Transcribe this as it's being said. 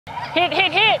Hit,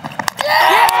 hit, hit!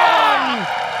 Yeah!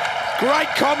 Great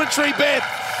commentary, Beth.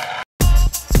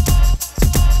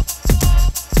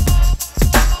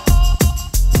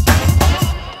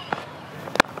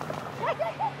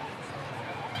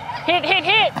 Hit, hit,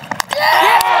 hit!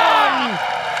 Yeah!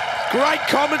 Great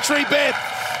commentary, Beth.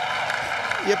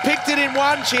 You picked it in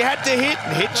one, she had to hit,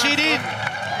 and hit she did.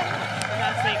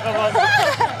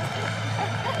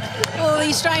 Well, the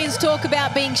Australians talk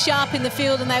about being sharp in the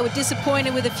field, and they were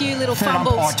disappointed with a few little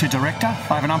fumbles. Third umpire to director.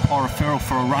 They have an umpire referral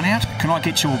for a run out. Can I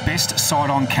get your best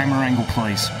side-on camera angle,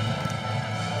 please?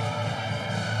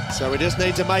 So we just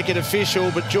need to make it official,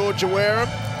 but Georgia Wareham.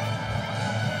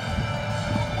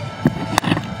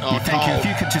 Yeah, thank you. If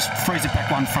you could just freeze it back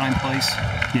one frame, please.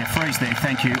 Yeah, freeze there,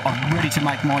 thank you. I'm ready to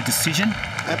make my decision.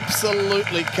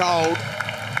 Absolutely cold.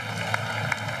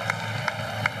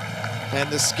 And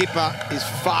the skipper is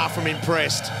far from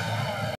impressed.